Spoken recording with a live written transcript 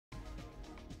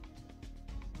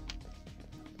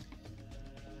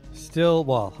Still,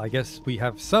 well, I guess we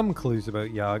have some clues about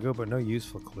Yago, but no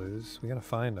useful clues. We gotta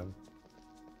find them.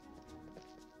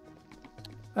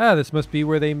 Ah, this must be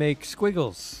where they make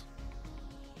squiggles.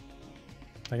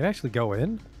 I can actually go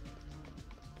in?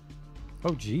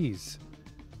 Oh, geez.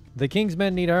 The king's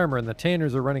men need armor and the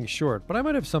tanners are running short, but I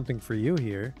might have something for you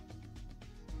here.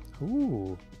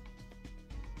 Ooh.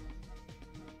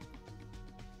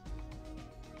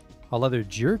 A leather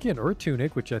jerkin or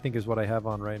tunic, which I think is what I have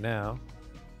on right now.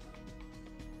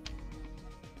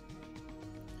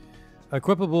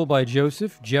 Equipable by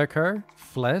Joseph, Jekar,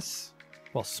 Fles.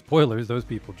 Well, spoilers, those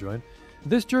people join.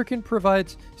 This jerkin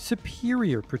provides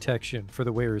superior protection for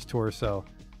the wearer's torso.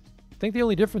 I think the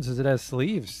only difference is it has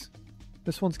sleeves.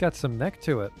 This one's got some neck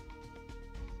to it.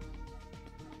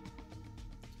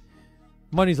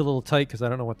 Money's a little tight because I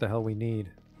don't know what the hell we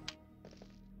need.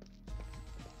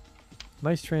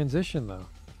 Nice transition, though.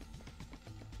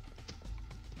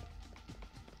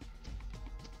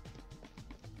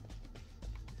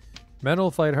 Men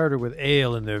will fight harder with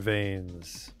ale in their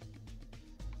veins.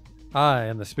 Aye,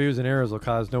 and the spears and arrows will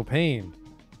cause no pain.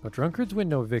 But drunkards win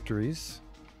no victories.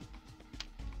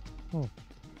 Oh.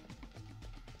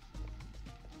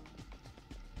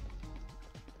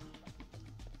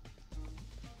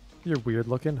 You're weird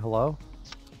looking. Hello?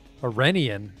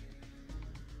 Arenian.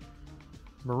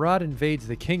 Murad invades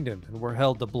the kingdom, and we're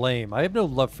held to blame. I have no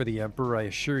love for the Emperor, I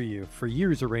assure you. For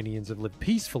years, Iranians have lived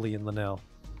peacefully in Lanel.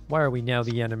 Why are we now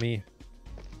the enemy?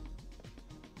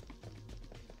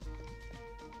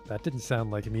 That didn't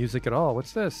sound like music at all.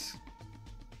 What's this?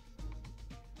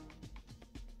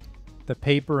 The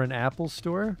paper and apple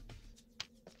store?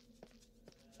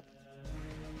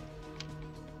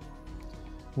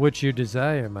 What's your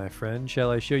desire, my friend?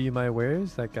 Shall I show you my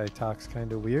wares? That guy talks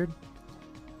kind of weird.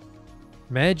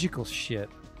 Magical shit.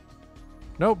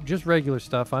 Nope, just regular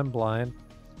stuff. I'm blind.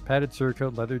 Padded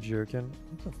surcoat, leather jerkin.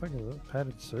 What the fuck is that?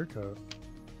 Padded surcoat.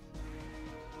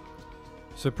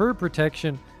 Superb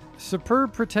protection.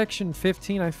 Superb protection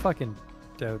 15? I fucking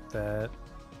doubt that.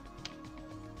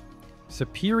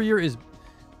 Superior is...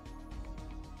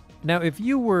 Now, if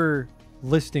you were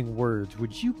listing words,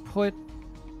 would you put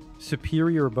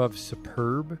superior above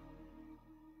superb?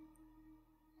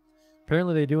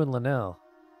 Apparently they do in Lanel.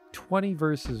 20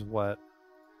 versus what?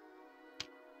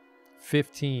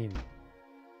 15.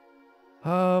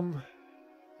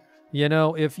 You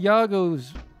know, if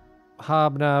Yago's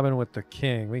hobnobbing with the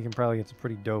king, we can probably get some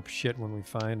pretty dope shit when we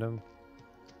find him.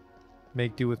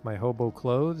 Make do with my hobo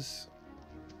clothes.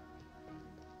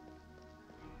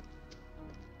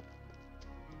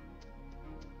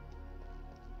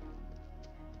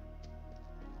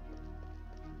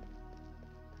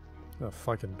 A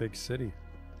fucking big city.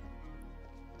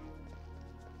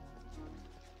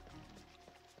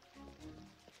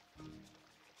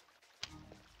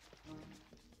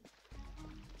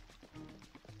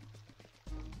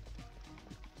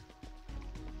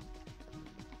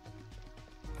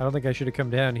 I don't think I should have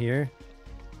come down here.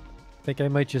 I think I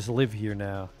might just live here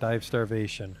now. Die of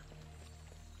starvation.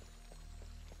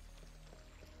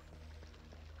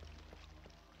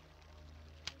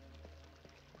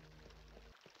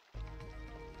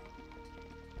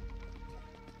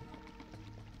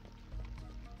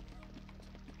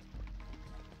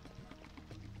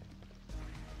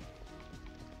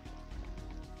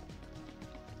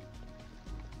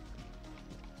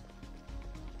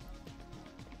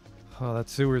 Oh, that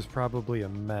sewer's probably a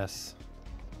mess.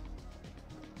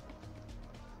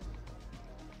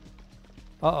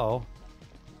 Uh-oh.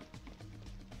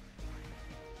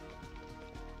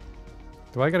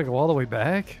 Do I gotta go all the way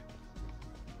back?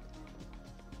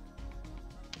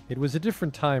 It was a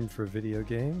different time for video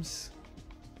games.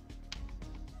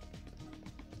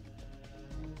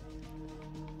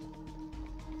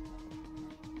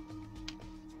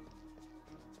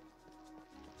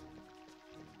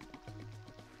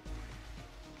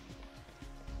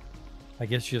 I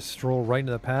guess you just stroll right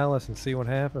into the palace and see what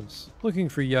happens. Looking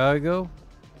for Yago.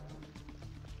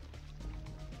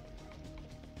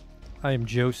 I am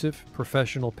Joseph,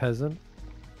 professional peasant.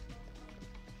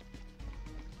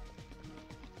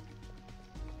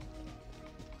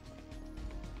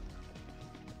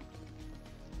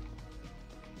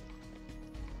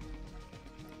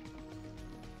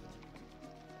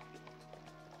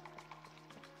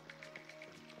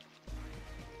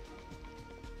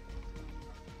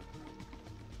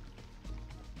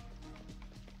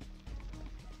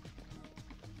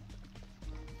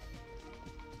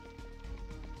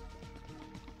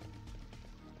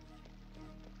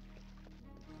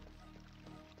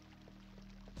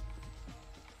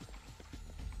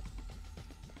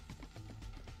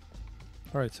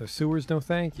 Alright, so sewers, no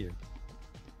thank you.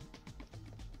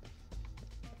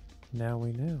 Now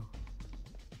we know.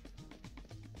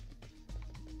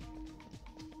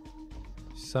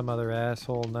 Some other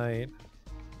asshole knight.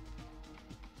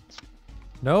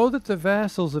 Know that the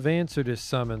vassals have answered his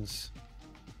summons.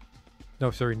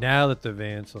 No, sorry, now that the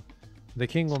vassal. The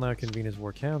king will now convene his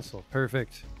war council.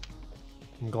 Perfect.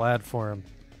 I'm glad for him.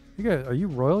 You guys, are you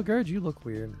royal guards? You look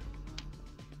weird.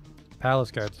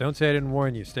 Palace guards. Don't say I didn't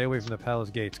warn you. Stay away from the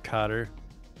palace gates, Cotter.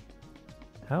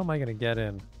 How am I going to get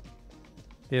in?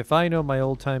 If I know my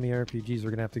old-timey RPGs,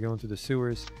 we're going to have to go in through the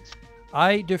sewers.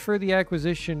 I defer the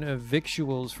acquisition of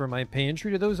victuals for my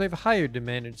pantry to those I've hired to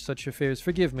manage such affairs.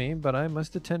 Forgive me, but I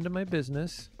must attend to my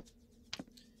business.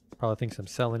 Probably thinks I'm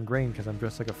selling grain because I'm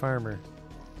dressed like a farmer.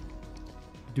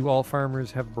 Do all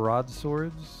farmers have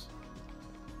broadswords?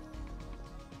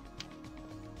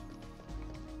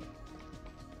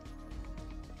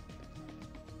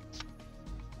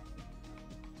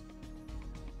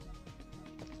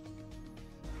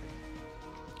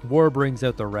 War brings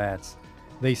out the rats.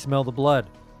 They smell the blood.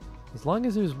 As long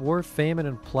as there's war, famine,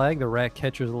 and plague, the rat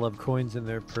catchers will have coins in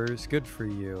their purse. Good for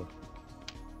you.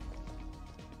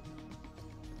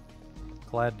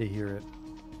 Glad to hear it.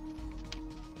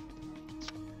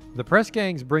 The press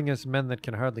gangs bring us men that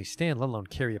can hardly stand, let alone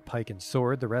carry a pike and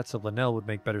sword. The rats of Linnell would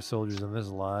make better soldiers than this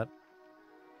lot.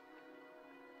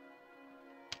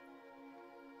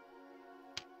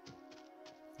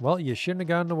 Well, you shouldn't have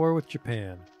gone to war with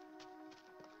Japan.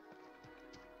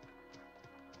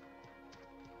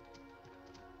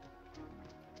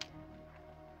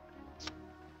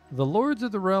 The lords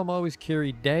of the realm always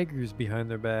carry daggers behind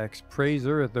their backs. Praise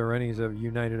Earth, the Rennies have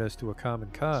united us to a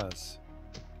common cause.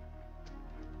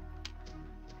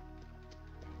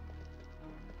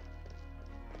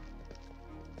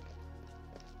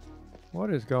 What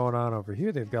is going on over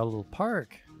here? They've got a little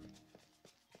park.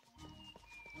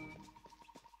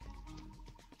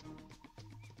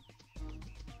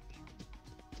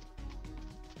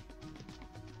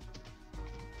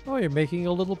 Oh, you're making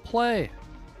a little play.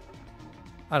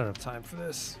 I don't have time for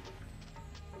this.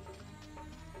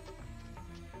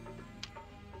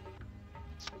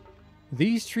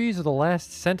 These trees are the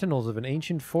last sentinels of an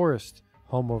ancient forest,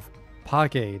 home of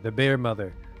Pake, the bear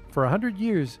mother. For 100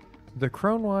 years, the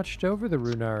crone watched over the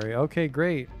Runari. Okay,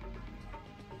 great.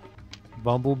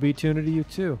 Bumblebee tuna to you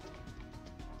too.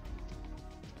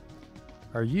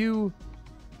 Are you...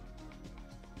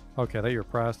 Okay, I thought you were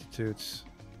prostitutes.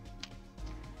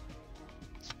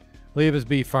 Leave us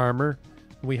be, farmer.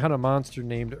 We hunt a monster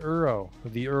named Uro,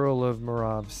 the Earl of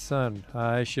Morav's son.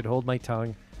 I should hold my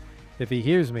tongue. If he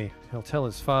hears me, he'll tell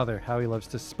his father how he loves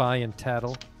to spy and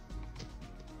tattle.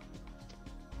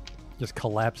 Just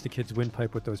collapse the kid's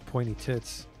windpipe with those pointy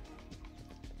tits.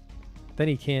 Then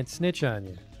he can't snitch on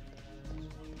you.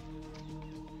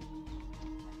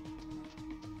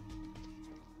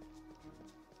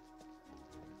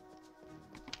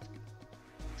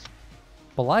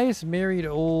 Belias married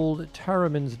old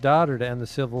Taramin's daughter to end the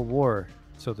Civil War,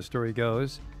 so the story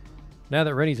goes. Now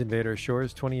that Rennie's invaded our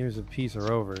shores, 20 years of peace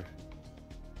are over.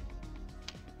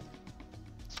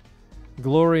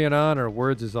 Glory and honor,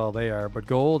 words is all they are, but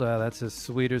gold, that's a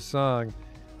sweeter song.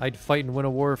 I'd fight and win a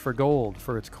war for gold,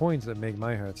 for it's coins that make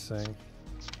my heart sing.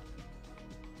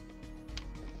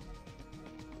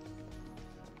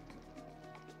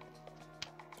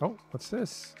 Oh, what's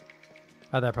this?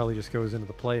 Ah, that probably just goes into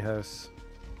the playhouse.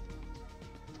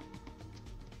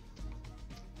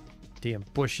 Damn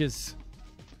bushes.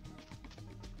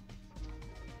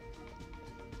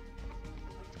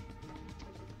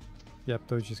 Yep,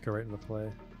 those just go right into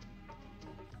play.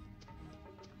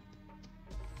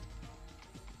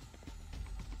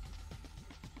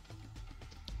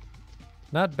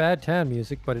 Not bad town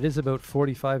music, but it is about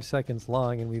 45 seconds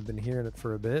long and we've been hearing it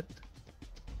for a bit.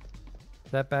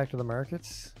 Is that back to the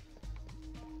markets?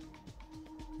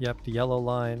 Yep, the yellow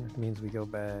line means we go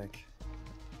back.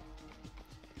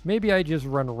 Maybe I just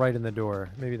run right in the door.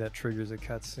 Maybe that triggers a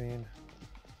cutscene.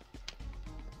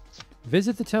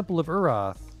 Visit the Temple of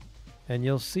Uroth, and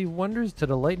you'll see wonders to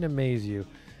delight and amaze you.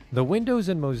 The windows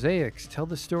and mosaics tell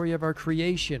the story of our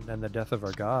creation and the death of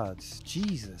our gods.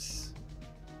 Jesus.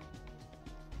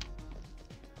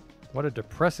 What a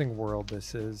depressing world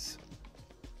this is.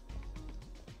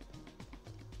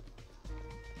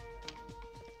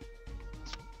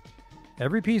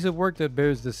 Every piece of work that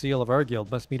bears the seal of our guild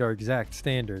must meet our exact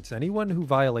standards. Anyone who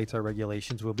violates our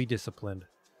regulations will be disciplined.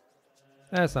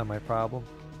 That's not my problem.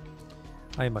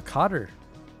 I am a cotter.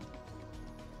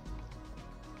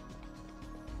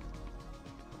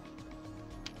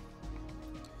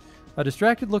 A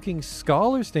distracted-looking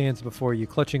scholar stands before you,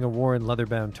 clutching a worn,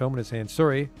 leather-bound tome in his hand.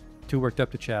 Sorry, too worked up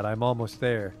to chat. I'm almost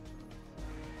there.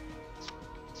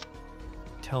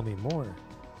 Tell me more.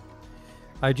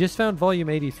 I just found volume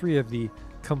 83 of the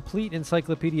Complete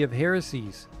Encyclopedia of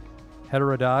Heresies,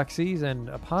 Heterodoxies, and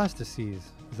Apostasies.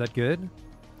 Is that good?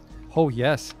 Oh,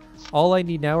 yes. All I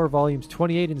need now are volumes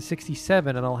 28 and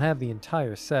 67, and I'll have the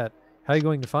entire set. How are you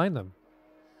going to find them?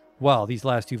 Well, these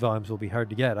last 2 volumes will be hard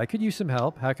to get. I could use some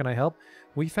help. How can I help?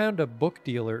 We found a book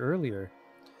dealer earlier.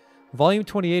 Volume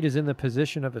 28 is in the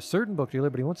possession of a certain book dealer,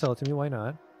 but he won't sell it to me. Why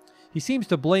not? He seems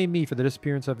to blame me for the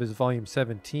disappearance of his volume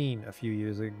 17 a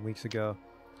few weeks ago.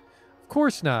 Of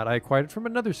course not. I acquired it from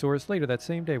another source later that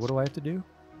same day. What do I have to do?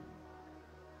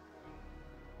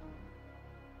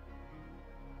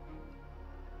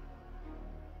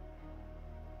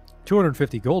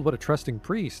 $250 gold. What a trusting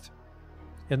priest.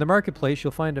 In the marketplace,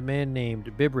 you'll find a man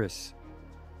named Bibris.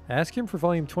 Ask him for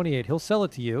volume 28. He'll sell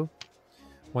it to you.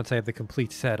 Once I have the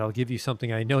complete set, I'll give you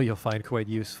something I know you'll find quite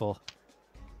useful.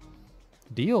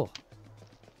 Deal.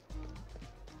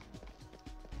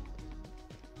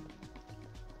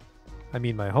 I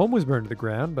mean, my home was burned to the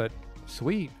ground, but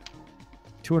sweet.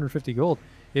 250 gold.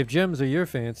 If gems are your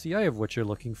fancy, I have what you're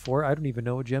looking for. I don't even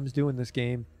know what gems do in this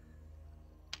game.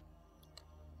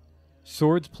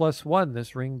 Swords +1.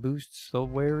 This ring boosts the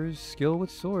wearer's skill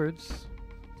with swords.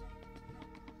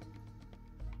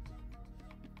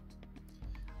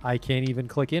 I can't even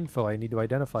click info. I need to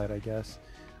identify it, I guess.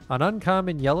 An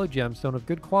uncommon yellow gemstone of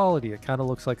good quality. It kind of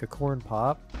looks like a corn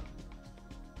pop.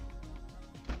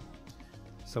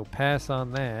 So pass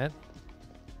on that.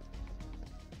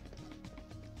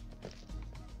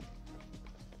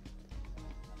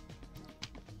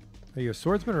 Are you a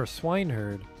swordsman or a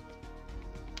swineherd?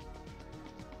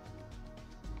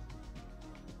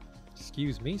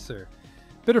 Excuse me, sir.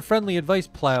 Bit of friendly advice,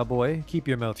 plowboy. Keep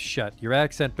your mouth shut. Your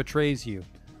accent betrays you.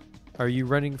 Are you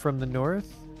running from the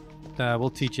north? Nah, we'll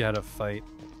teach you how to fight.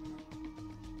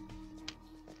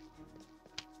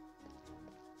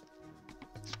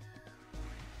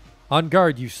 On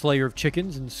guard, you slayer of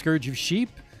chickens and scourge of sheep.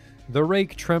 The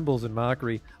rake trembles in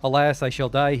mockery. Alas, I shall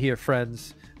die here,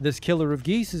 friends. This killer of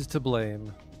geese is to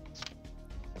blame.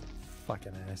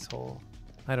 Fucking asshole.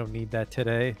 I don't need that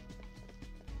today.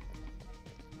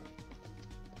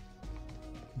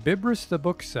 Bibris the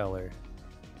bookseller.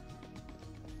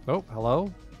 Oh,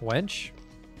 hello? Wench?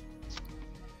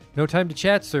 No time to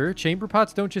chat, sir. Chamber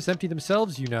pots don't just empty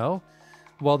themselves, you know.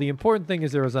 Well, the important thing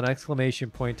is there was an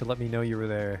exclamation point to let me know you were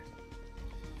there.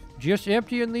 Just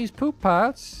emptying these poop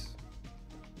pots.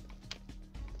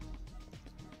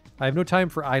 I have no time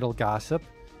for idle gossip.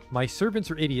 My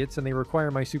servants are idiots and they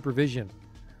require my supervision.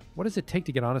 What does it take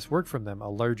to get honest work from them? A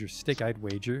larger stick, I'd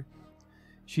wager.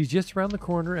 She's just around the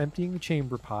corner emptying the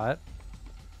chamber pot.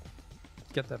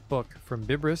 Get that book from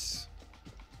Bibris.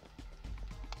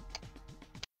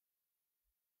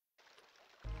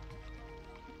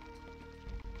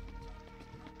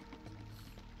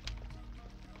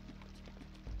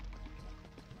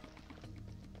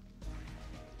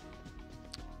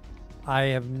 I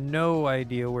have no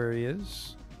idea where he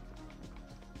is.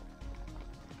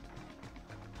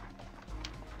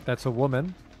 That's a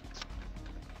woman.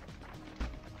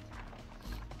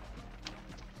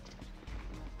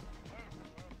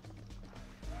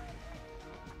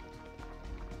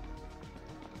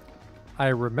 I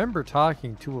remember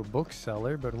talking to a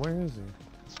bookseller, but where is he?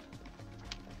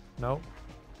 Nope.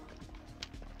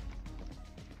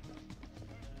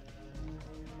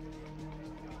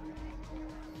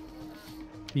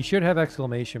 He should have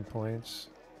exclamation points.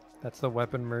 That's the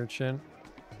weapon merchant.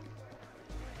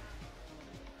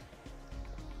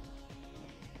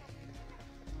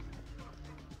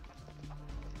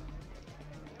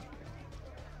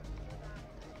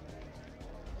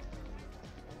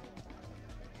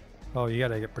 Oh, you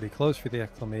gotta get pretty close for the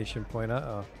exclamation point.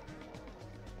 Uh-oh.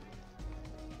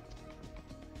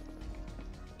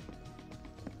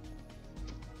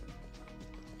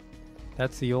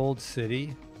 That's the old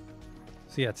city.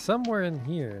 So yeah, it's somewhere in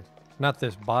here. Not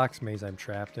this box maze I'm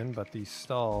trapped in, but these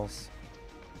stalls.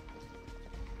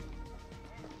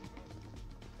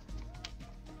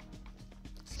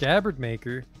 Scabbard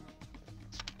maker.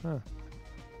 Huh.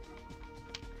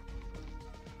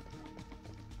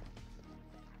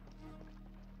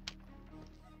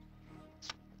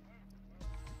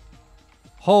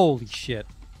 Holy shit.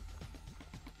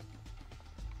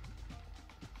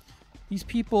 These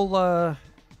people,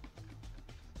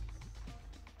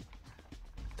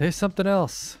 there's something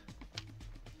else.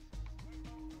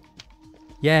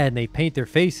 Yeah, and they paint their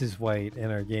faces white in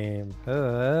our game.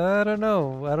 I don't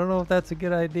know. I don't know if that's a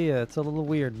good idea. It's a little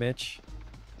weird, Mitch.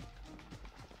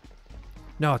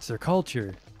 No, it's their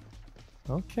culture.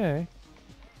 Okay.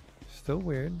 Still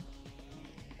weird.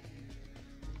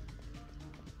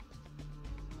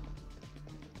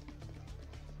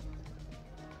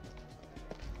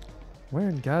 Where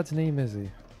in God's name is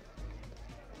he?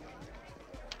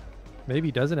 Maybe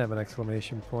he doesn't have an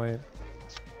exclamation point.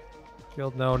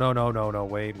 Guild, no.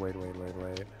 Wait.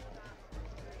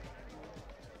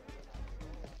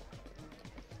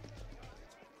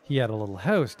 He had a little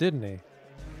house, didn't he?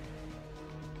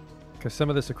 Because some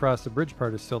of this across the bridge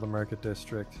part is still the market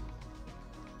district.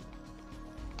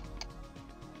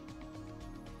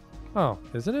 Oh,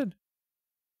 isn't it?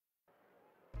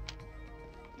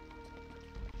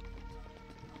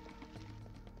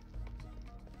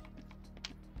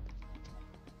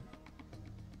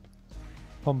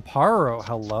 Pomparo,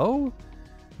 hello?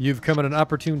 You've come at an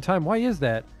opportune time. Why is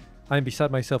that? I am beside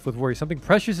myself with worry. Something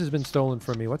precious has been stolen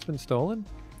from me. What's been stolen?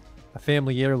 A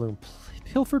family heirloom.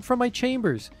 Pilfered from my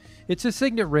chambers. It's a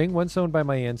signet ring, once owned by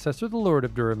my ancestor, the Lord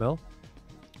of Duramil.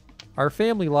 Our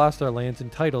family lost our lands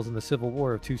and titles in the Civil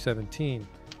War of 217.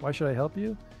 Why should I help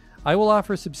you? I will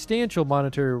offer a substantial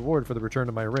monetary reward for the return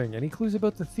of my ring. Any clues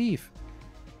about the thief?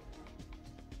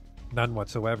 None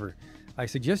whatsoever. I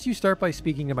suggest you start by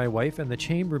speaking to my wife and the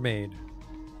chambermaid.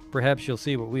 Perhaps you'll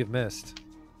see what we have missed.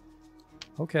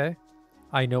 Okay.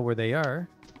 I know where they are.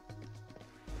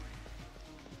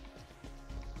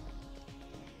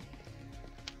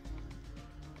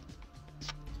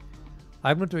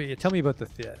 I'm going to tell me about the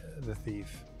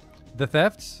thief. The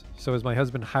thefts? So has my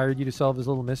husband hired you to solve his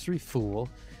little mystery? Fool.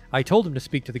 I told him to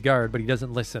speak to the guard, but he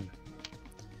doesn't listen.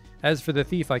 As for the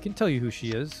thief, I can tell you who she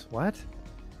is. What?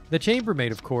 The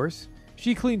chambermaid, of course.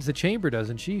 She cleans the chamber,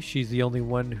 doesn't she? She's the only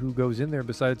one who goes in there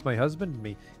besides my husband and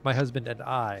me. My husband and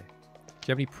I. Do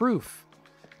you have any proof?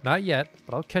 Not yet,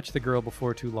 but I'll catch the girl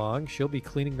before too long. She'll be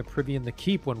cleaning the privy and the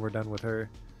keep when we're done with her.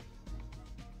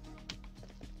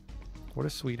 What a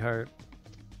sweetheart.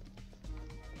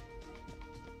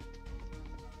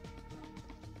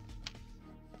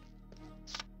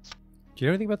 Do you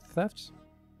know anything about the thefts?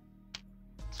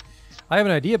 I have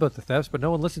an idea about the thefts, but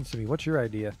no one listens to me. What's your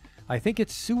idea? I think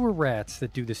it's sewer rats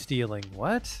that do the stealing.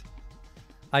 What?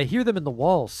 I hear them in the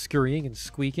walls, scurrying and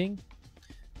squeaking.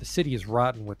 The city is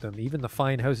rotten with them, even the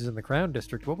fine houses in the Crown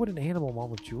District. What would an animal want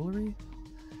with jewelry?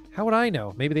 How would I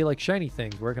know? Maybe they like shiny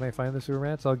things. Where can I find the sewer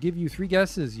rats? I'll give you 3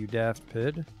 guesses, you daft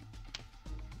pid.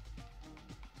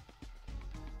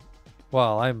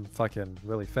 Well, I'm fucking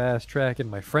really fast-tracking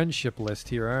my friendship list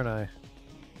here, aren't I?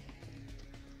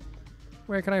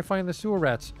 Where can I find the sewer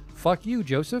rats? Fuck you,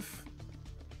 Joseph.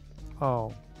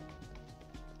 Oh.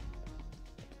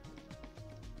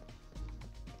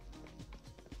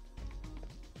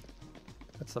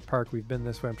 That's the park we've been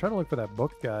this way. I'm trying to look for that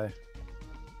book guy.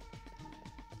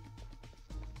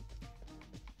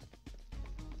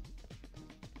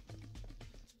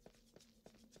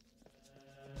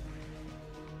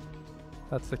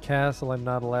 That's the castle I'm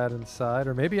not allowed inside.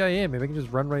 Or maybe I am. Maybe I can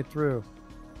just run right through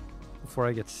before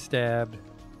I get stabbed.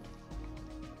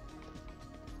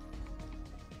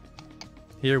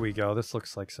 Here we go. This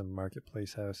looks like some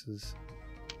marketplace houses.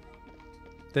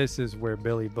 This is where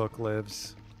Billy Book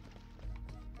lives.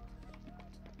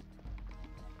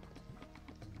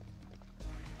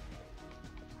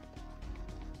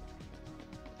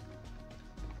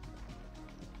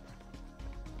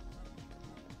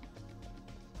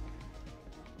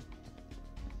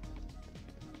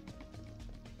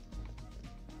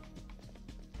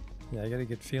 Yeah, I got a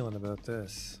good feeling about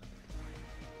this.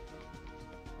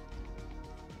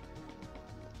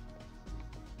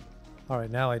 Alright,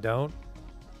 now I don't.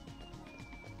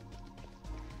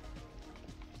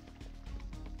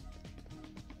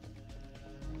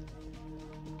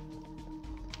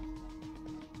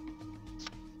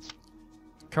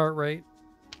 Cartwright.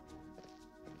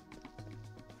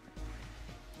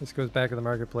 This goes back to the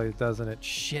marketplace, doesn't it?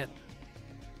 Shit.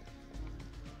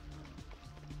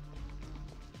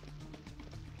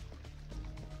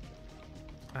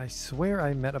 I swear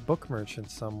I met a book merchant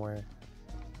somewhere.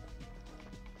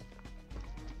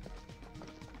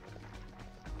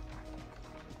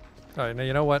 Alright, now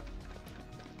you know what?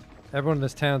 Everyone in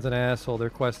this town's an asshole. Their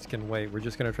quests can wait. We're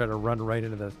just going to try to run right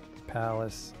into the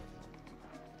palace.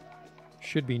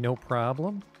 Should be no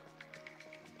problem.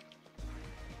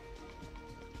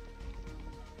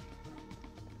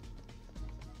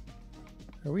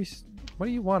 Are we... What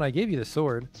do you want? I gave you the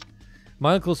sword.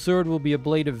 My uncle's sword will be a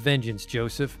blade of vengeance,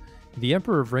 Joseph. The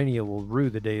Emperor of Rania will rue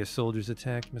the day his soldiers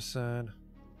attacked Masad.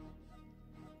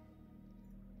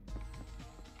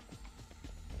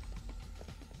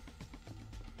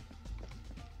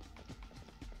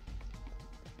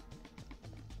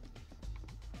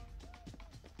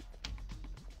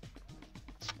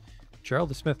 Charles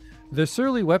the Smith. The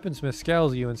surly weaponsmith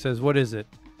scowls at you and says, "What is it?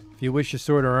 If you wish a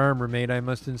sword or armor made, I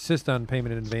must insist on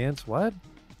payment in advance." What?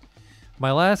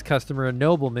 My last customer, a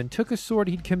nobleman, took a sword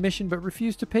he'd commissioned but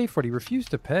refused to pay for it. He refused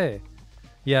to pay.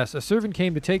 Yes, a servant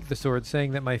came to take the sword,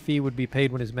 saying that my fee would be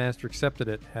paid when his master accepted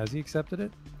it. Has he accepted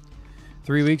it?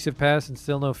 3 weeks have passed and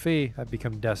still no fee. I've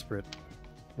become desperate.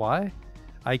 Why?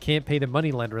 I can't pay the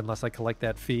moneylender unless I collect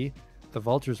that fee. The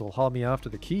vultures will haul me off to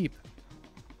the keep.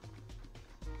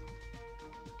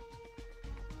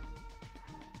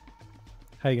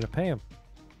 How are you going to pay him?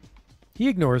 He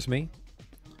ignores me.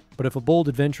 But if a bold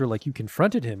adventurer like you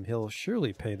confronted him, he'll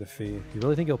surely pay the fee. You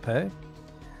really think he'll pay?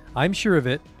 I'm sure of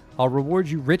it. I'll reward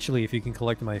you richly if you can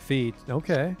collect my fee.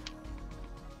 Okay.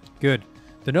 Good.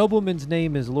 The nobleman's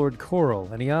name is Lord Coral,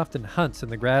 and he often hunts in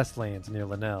the grasslands near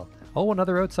Linnell. Oh,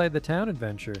 another outside the town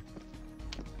adventure.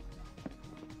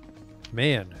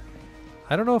 Man,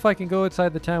 I don't know if I can go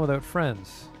outside the town without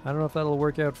friends. I don't know if that'll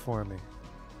work out for me.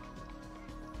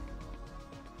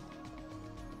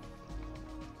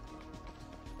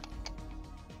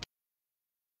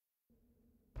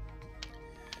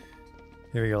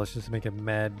 Here we go, let's just make a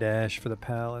mad dash for the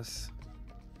palace.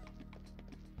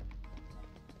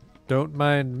 Don't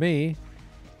mind me,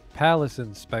 Palace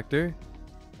Inspector.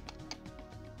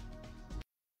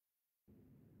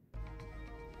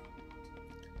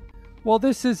 Well,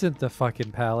 this isn't the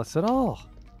fucking palace at all.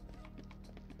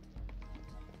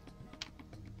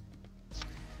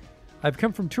 I've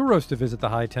come from Turos to visit the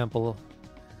High Temple.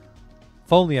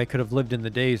 If only I could have lived in the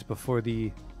days before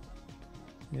the...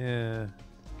 Yeah...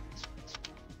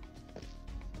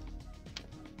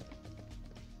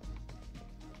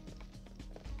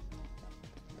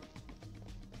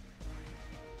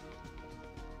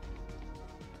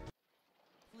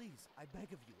 I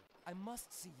beg of you, I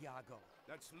must see Iago.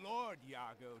 That's Lord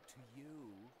Iago to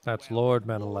you. That's Well, Lord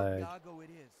Lord Menelay. Iago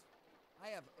it is. I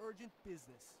have urgent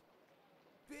business.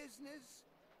 Business?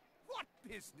 What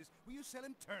business? Were you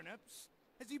selling turnips?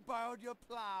 Has he borrowed your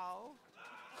plow?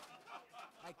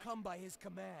 I come by his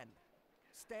command.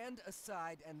 Stand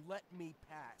aside and let me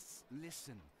pass.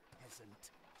 Listen,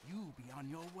 peasant. You be on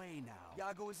your way now.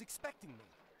 Iago is expecting me.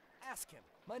 Ask him.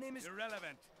 My name is...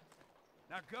 Irrelevant.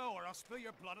 Now go, or I'll spill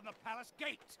your blood on the palace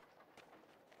gate!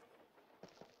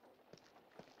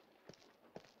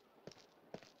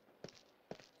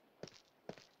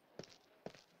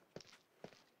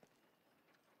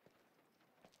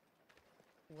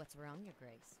 What's wrong, Your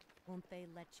Grace? Won't they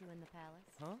let you in the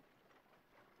palace? Huh?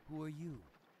 Who are you?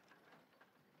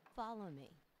 Follow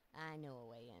me. I know a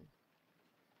way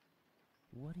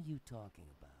in. What are you talking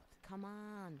about? Come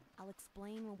on. I'll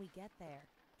explain when we get there.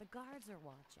 The guards are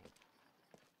watching.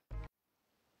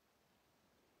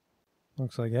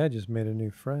 Looks like I just made a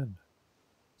new friend.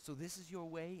 So this is your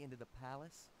way into the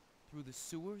palace? Through the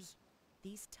sewers?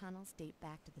 These tunnels date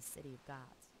back to the City of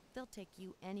Gods. They'll take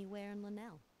you anywhere in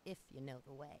Linnell, if you know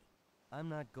the way. I'm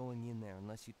not going in there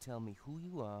unless you tell me who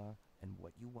you are and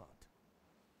what you want.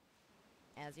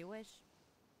 As you wish.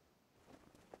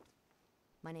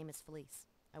 My name is Felice.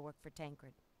 I work for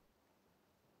Tancred.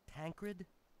 Tancred?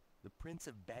 The Prince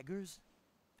of Beggars?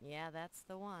 Yeah, that's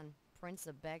the one. Prince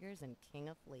of Beggars and King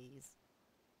of Fleas.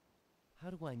 How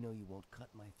do I know you won't cut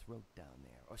my throat down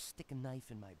there, or stick a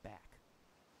knife in my back?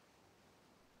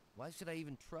 Why should I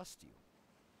even trust you?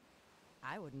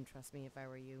 I wouldn't trust me if I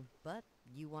were you, but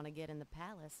you want to get in the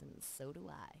palace, and so do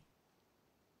I.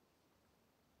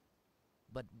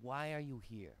 But why are you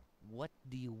here? What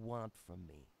do you want from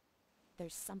me?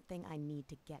 There's something I need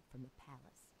to get from the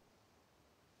palace.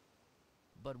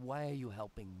 But why are you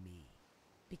helping me?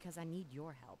 Because I need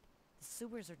your help. The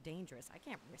sewers are dangerous. I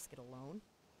can't risk it alone.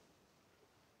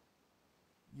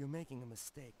 You're making a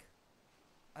mistake.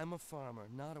 I'm a farmer,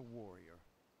 not a warrior.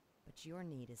 But your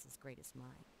need is as great as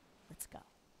mine. Let's go.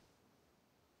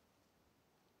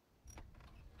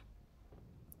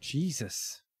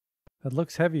 Jesus. That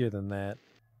looks heavier than that.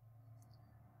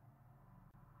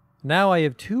 Now I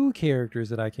have two characters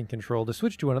that I can control. To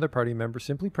switch to another party member,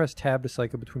 simply press tab to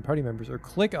cycle between party members or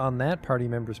click on that party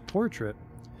member's portrait.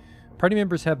 Party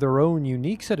members have their own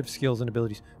unique set of skills and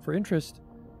abilities. For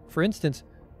instance,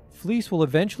 Fleece will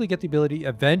eventually get the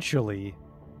ability,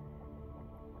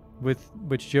 with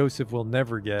which Joseph will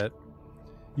never get.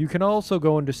 You can also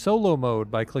go into solo mode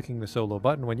by clicking the solo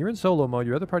button. When you're in solo mode,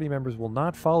 your other party members will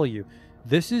not follow you.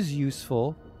 This is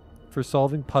useful for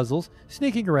solving puzzles,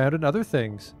 sneaking around, and other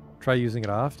things. Try using it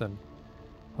often.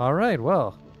 Alright,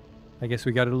 well, I guess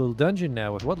we got a little dungeon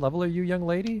now. With what level are you, young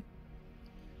lady?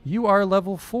 You are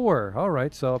level 4.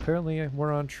 Alright, so apparently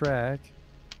we're on track.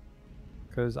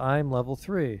 Because I'm level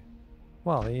 3.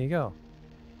 Well, there you go.